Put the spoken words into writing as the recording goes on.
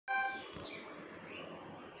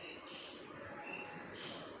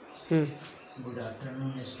Hmm. Good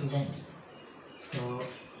afternoon, students. So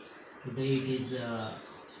today it is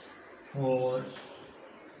 4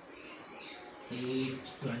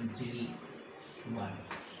 8/21.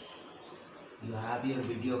 You have your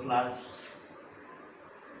video class,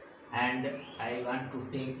 and I want to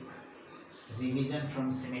take revision from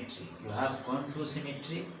symmetry. You have gone through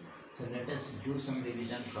symmetry, so let us do some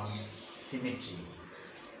revision from symmetry.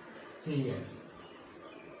 See here,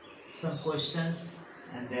 some questions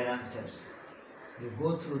and their answers. You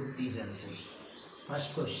go through these answers.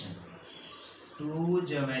 First question: two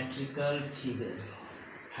geometrical figures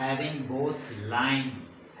having both line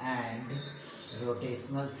and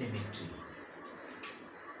rotational symmetry.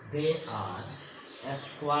 They are a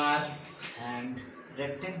square and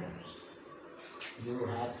rectangle. You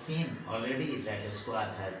have seen already that a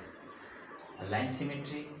square has a line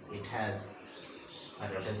symmetry, it has a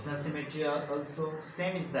rotational symmetry also.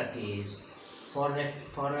 Same is the case for a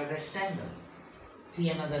rectangle. See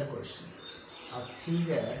another question. A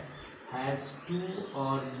figure has two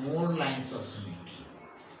or more lines of symmetry.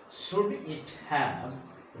 Should it have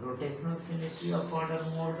rotational symmetry of order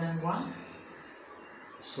more than one?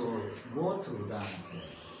 So go through the answer.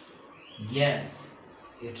 Yes,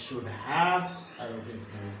 it should have a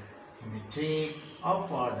rotational symmetry of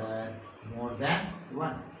order more than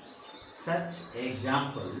one. Such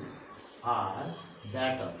examples are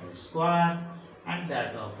that of a square and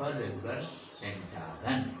that of a regular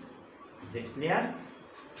pentagon. Is it clear?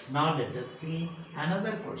 Now let us see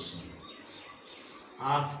another question.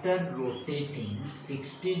 After rotating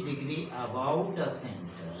 60 degrees about a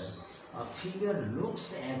center, a figure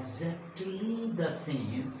looks exactly the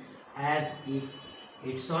same as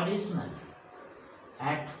its original.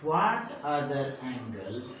 At what other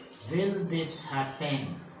angle will this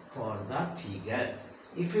happen for the figure?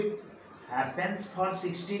 If it happens for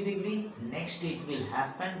 60 degrees, next it will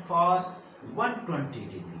happen for 120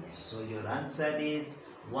 degrees. So your answer is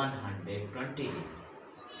 120 degrees.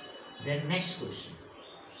 Then next question.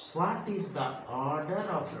 What is the order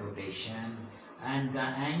of rotation and the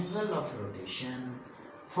angle of rotation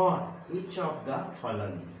for each of the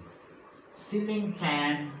following? Ceiling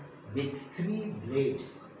fan with 3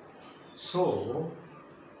 blades. So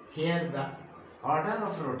here the order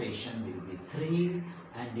of rotation will be 3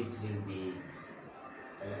 and it will be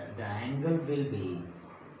the angle will be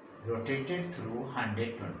rotated through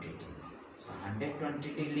 120 degree. So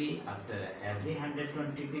 120 degree, after every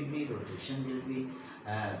 120 degree rotation will be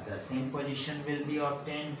the same position will be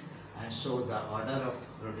obtained, and so the order of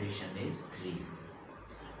rotation is 3.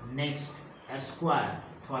 Next, a square.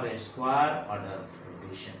 For a square, order of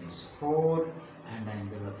rotation is 4 and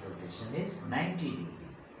angle of rotation is 90 degree.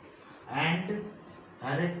 And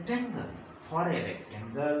a rectangle. For a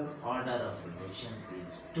rectangle, order of rotation is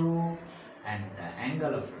 2 and the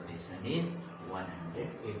angle of rotation is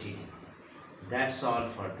 180 degree. That's all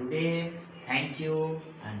for today. Thank you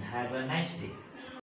and have a nice day.